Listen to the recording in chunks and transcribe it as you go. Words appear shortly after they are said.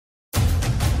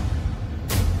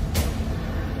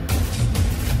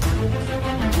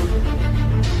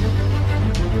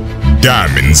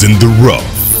Diamonds in the rough.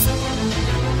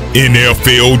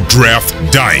 NFL Draft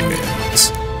Diamonds.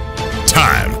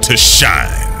 Time to shine.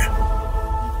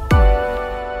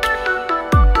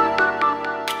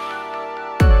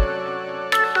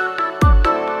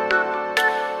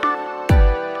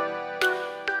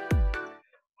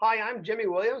 Hi, I'm Jimmy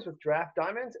Williams with Draft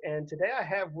Diamonds, and today I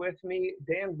have with me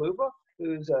Dan Louba,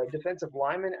 who's a defensive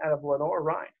lineman out of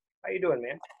Lenoir-Rhyne. How you doing,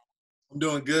 man? I'm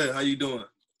doing good. How you doing?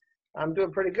 I'm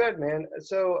doing pretty good, man.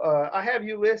 So I have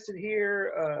you listed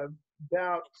here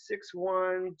about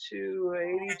 6'1",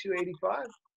 280, 285.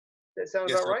 That sound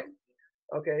Yes, about sir. right?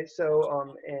 Okay,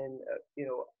 so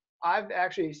I've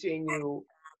actually seen you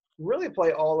really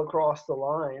play all across the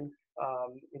line.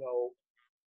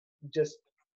 Just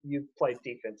you've played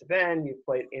defensive end, you've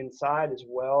played inside as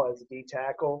well as a D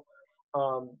tackle.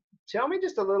 Tell me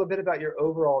just a little bit about your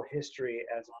overall history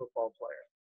as a football player.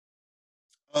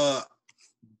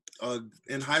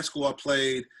 In high school, I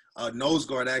played nose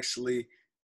guard actually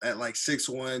at like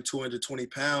 6'1", 220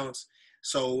 pounds.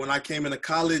 So when I came into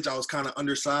college, I was kind of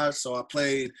undersized. So I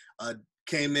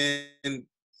came in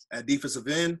at defensive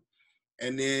end.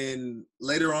 And then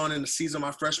later on in the season,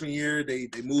 my freshman year, they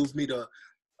moved me to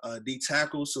D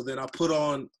tackle. So then I put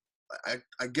on,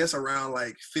 I guess, around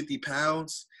like 50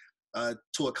 pounds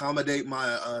to accommodate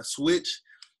my switch.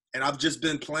 And I've just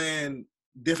been playing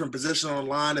different positions on the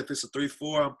line. If it's a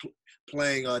 3-4, I'm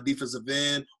playing defensive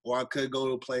end, or I could go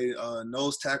to play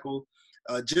nose tackle.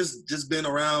 Just been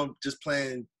around, just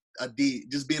playing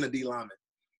just being a D lineman.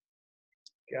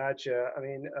 Gotcha. I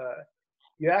mean,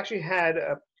 you actually had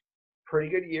a pretty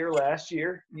good year last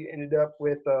year. You ended up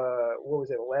with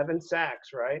 11 sacks,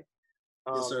 right?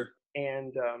 Yes, sir.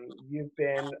 And you've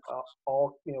been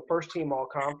first team all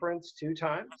conference 2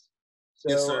 times. So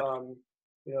Yes, sir.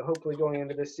 hopefully going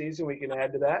into this season we can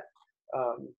add to that.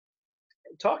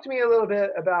 Talk to me a little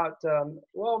bit about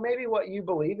maybe what you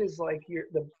believe is like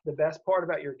the best part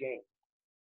about your game.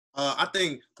 I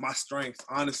think my strength,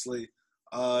 honestly,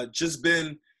 just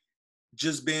being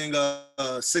a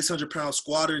 600-pound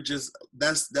squatter,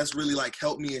 that's really like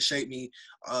helped me and shaped me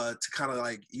to kind of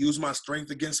like use my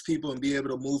strength against people and be able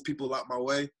to move people out my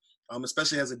way.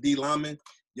 Especially as a D lineman,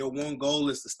 your one goal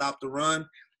is to stop the run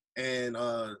and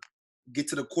get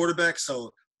to the quarterback.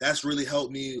 So that's really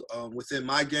helped me within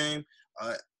my game.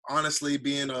 Honestly,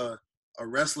 being a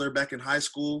wrestler back in high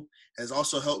school has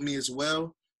also helped me as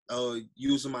well,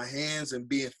 using my hands and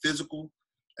being physical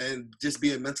and just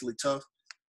being mentally tough.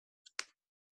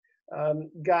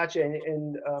 Gotcha.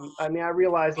 And I mean, I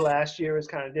realized last year was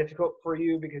kind of difficult for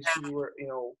you because you were,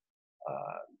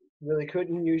 really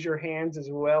couldn't use your hands as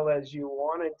well as you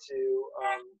wanted to.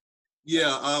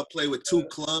 Yeah, I played with 2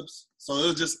 clubs. So it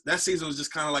was just, that season was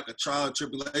just kind of like a trial and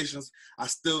tribulations. I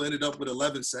still ended up with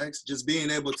 11 sacks. Just being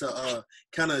able to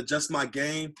kind of adjust my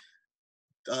game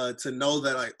to know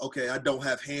that, like, okay, I don't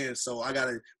have hands, so I got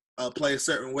to play a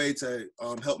certain way to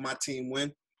help my team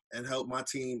win and help my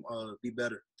team be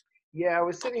better. Yeah, I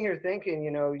was sitting here thinking,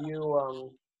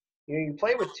 you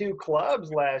played with 2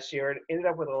 clubs last year and ended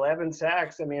up with 11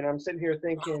 sacks. I mean, I'm sitting here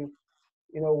thinking,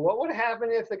 what would happen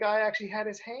if the guy actually had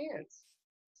his hands?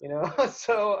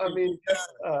 So I mean,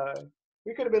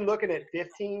 we could have been looking at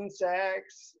 15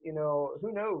 sacks.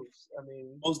 Who knows? I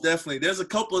mean, most definitely. There's a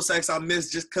couple of sacks I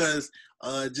missed just because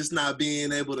just not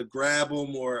being able to grab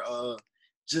them or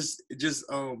just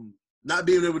not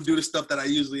being able to do the stuff that I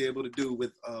usually able to do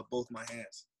with both my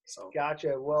hands. So.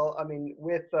 Gotcha. Well, I mean,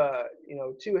 with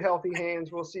 2 healthy hands,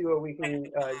 we'll see what we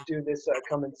can do this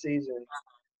coming season.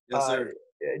 Yes, sir.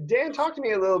 Dan, talk to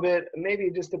me a little bit,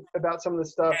 maybe just about some of the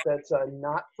stuff that's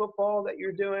not football that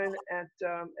you're doing at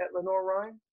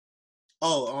Lenoir-Rhyne.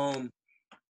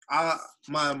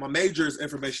 My major is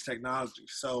information technology,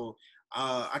 so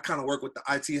I kind of work with the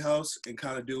IT house and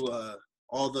kind of do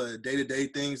all the day-to-day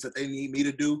things that they need me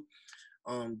to do.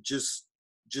 Just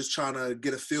trying to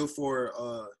get a feel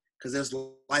for because there's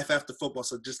life after football,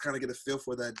 so just kind of get a feel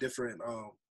for that different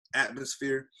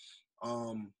atmosphere.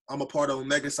 I'm a part of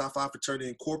Omega Psi Phi Fraternity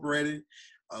Incorporated.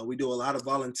 We do a lot of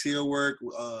volunteer work,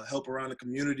 help around the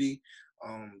community,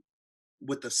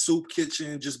 with the soup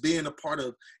kitchen, just being a part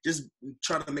of, just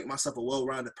trying to make myself a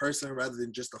well-rounded person rather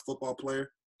than just a football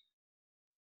player.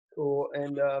 Cool.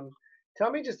 And tell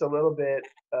me just a little bit,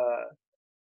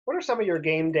 what are some of your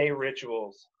game day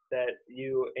rituals that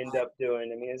you end up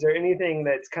doing? I mean, is there anything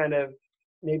that's kind of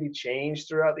maybe changed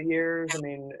throughout the years? I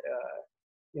mean,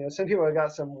 some people have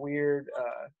got some weird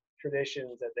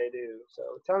traditions that they do. So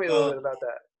tell me a little bit about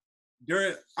that.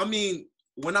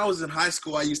 When I was in high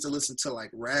school, I used to listen to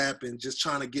like rap and just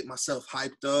trying to get myself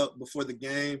hyped up before the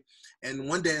game. And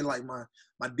one day, like my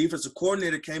defensive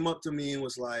coordinator came up to me and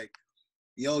was like,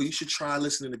 yo, you should try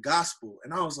listening to gospel.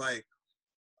 And I was like,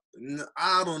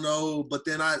 I don't know. But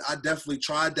then I definitely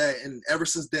tried that. And ever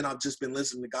since then, I've just been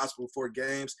listening to gospel before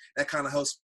games. That kind of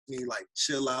helps me like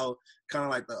chill out, kind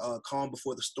of like the calm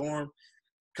before the storm.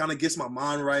 Kind of gets my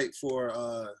mind right for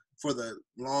the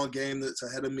long game that's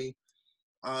ahead of me.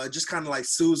 Just kind of like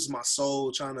soothes my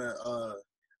soul, trying to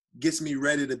gets me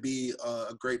ready to be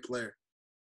a great player.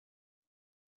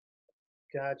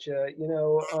 Gotcha.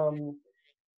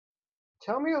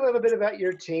 Tell me a little bit about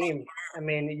your team. I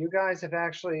mean, you guys have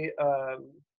actually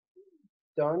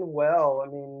done well. I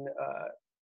mean,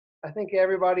 I think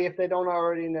everybody, if they don't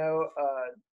already know,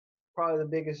 probably the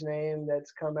biggest name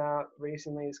that's come out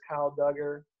recently is Kyle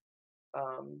Duggar.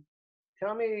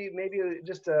 Tell me maybe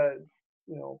just a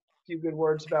few good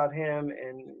words about him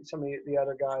and some of the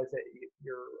other guys that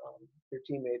you're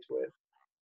teammates with.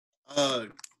 Uh,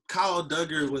 Kyle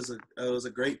Duggar was a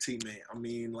great teammate. I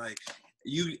mean, like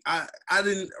I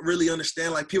didn't really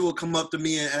understand. Like people would come up to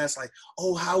me and ask, like,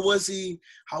 "Oh, how was he?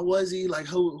 How was he? Like,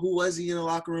 who was he in the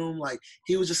locker room? Like,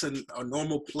 he was just a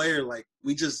normal player. Like,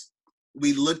 we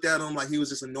looked at him like he was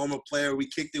just a normal player. We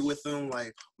kicked it with him.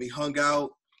 Like, we hung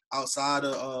out outside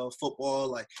of football.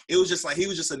 Like, it was just like he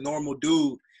was just a normal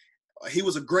dude. He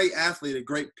was a great athlete, a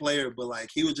great player, but like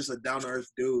he was just a down to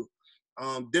earth dude.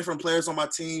 Different players on my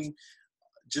team,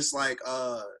 just like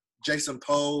Jason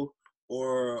Poe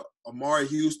or Amari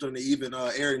Houston, or even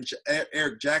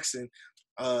Eric Jackson.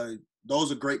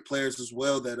 Those are great players as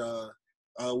well that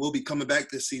will be coming back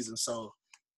this season. So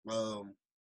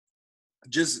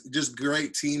just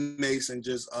great teammates and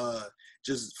just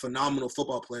phenomenal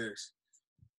football players.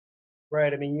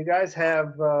 Right. I mean, you guys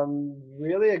have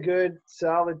really a good,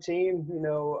 solid team.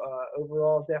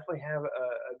 Overall, definitely have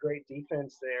a great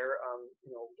defense there.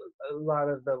 A lot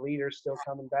of the leaders still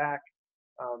coming back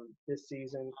this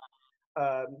season.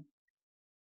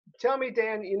 Tell me,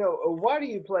 Dan, why do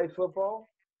you play football?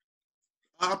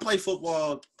 I play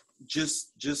football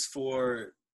just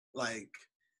for like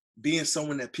being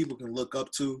someone that people can look up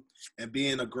to and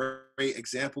being a great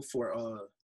example for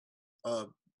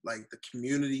like the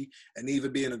community, and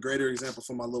even being a greater example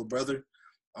for my little brother.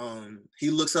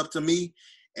 He looks up to me,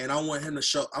 and I want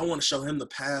to show him the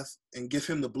path and give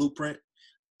him the blueprint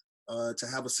to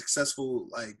have a successful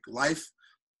like life.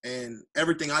 And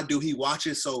everything I do, he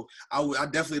watches. So I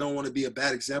definitely don't want to be a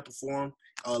bad example for him.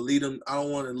 Lead him. I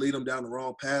don't want to lead him down the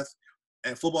wrong path.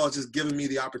 And football is just giving me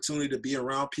the opportunity to be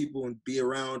around people and be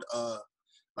around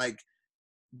like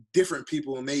different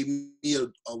people, and made me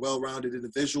a well-rounded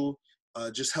individual.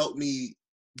 Just helped me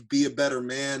be a better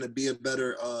man and be a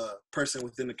better person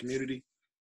within the community.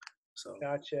 So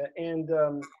Gotcha. And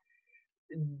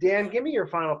Dan, give me your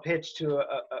final pitch to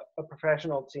a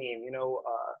professional team.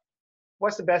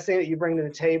 What's the best thing that you bring to the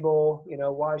table?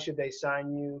 Why should they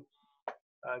sign you?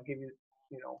 Give you,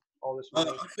 all this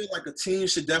money. I feel like a team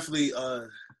should definitely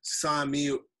sign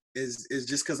me. Is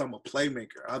just because I'm a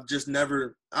playmaker. I've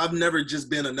never just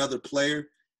been another player.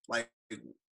 Like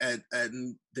at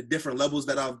the different levels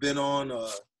that I've been on,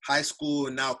 high school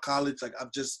and now college. Like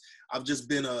I've just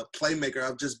been a playmaker.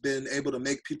 I've just been able to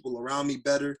make people around me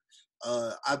better.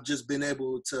 I've just been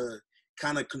able to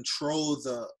kind of control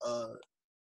the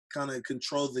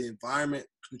environment,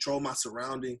 control my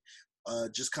surrounding,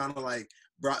 just kind of like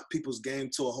brought people's game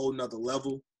to a whole nother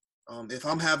level. If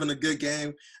I'm having a good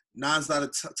game, 9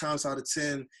 times out of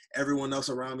 10, everyone else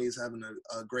around me is having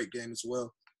a great game as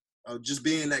well. Just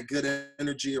being that good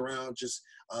energy around, just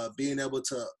being able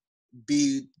to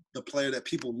be the player that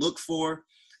people look for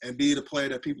and be the player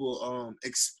that people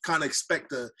kind of expect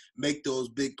to make those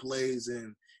big plays,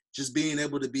 and just being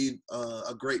able to be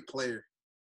a great player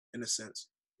in a sense.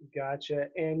 Gotcha.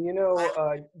 And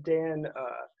Dan,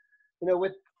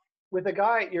 with a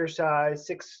guy at your size,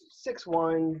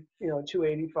 6'1",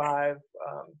 285,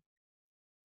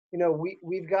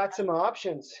 we've got some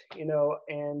options,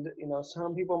 and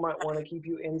some people might want to keep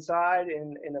you inside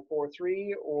in a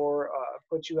 4-3, or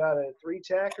put you out a 3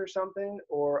 tech or something.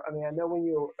 Or I mean, I know when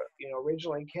you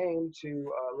originally came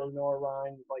to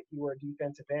Lenoir-Rhyne, like you were a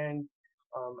defensive end.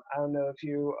 I don't know if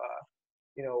you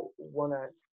want to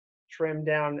trim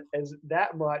down as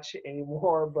that much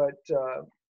anymore, but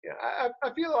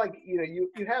I feel like you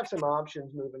have some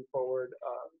options moving forward,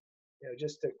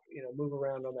 just to move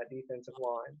around on that defensive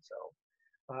line. So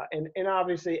and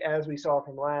obviously, as we saw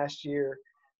from last year,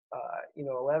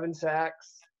 11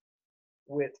 sacks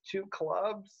with 2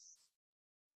 clubs.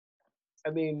 I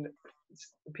mean,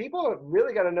 people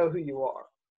really got to know who you are.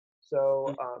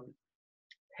 So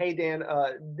hey Dan,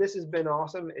 this has been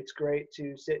awesome. It's great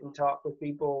to sit and talk with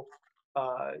people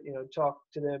talk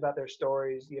to them about their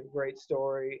stories. You have a great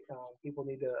story. People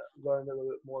need to learn a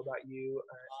little bit more about you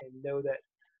and know that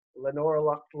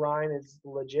Lenoir-Rhyne is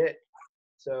legit.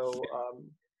 So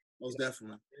Most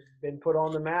definitely. it's been put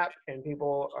on the map, and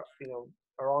people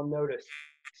are on notice.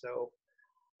 So,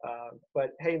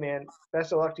 but hey, man,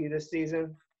 best of luck to you this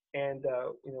season, and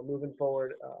moving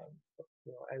forward,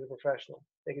 as a professional.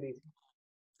 Take it easy.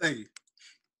 Thank you.